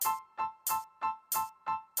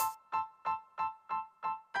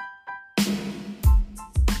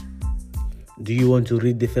Do you want to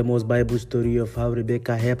read the famous Bible story of how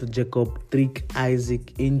Rebekah helped Jacob trick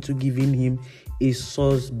Isaac into giving him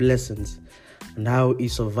Esau's blessings, and how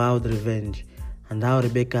Esau vowed revenge, and how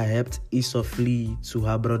Rebekah helped Esau flee to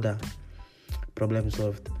her brother? Problem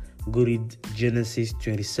solved. Go read Genesis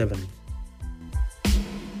 27.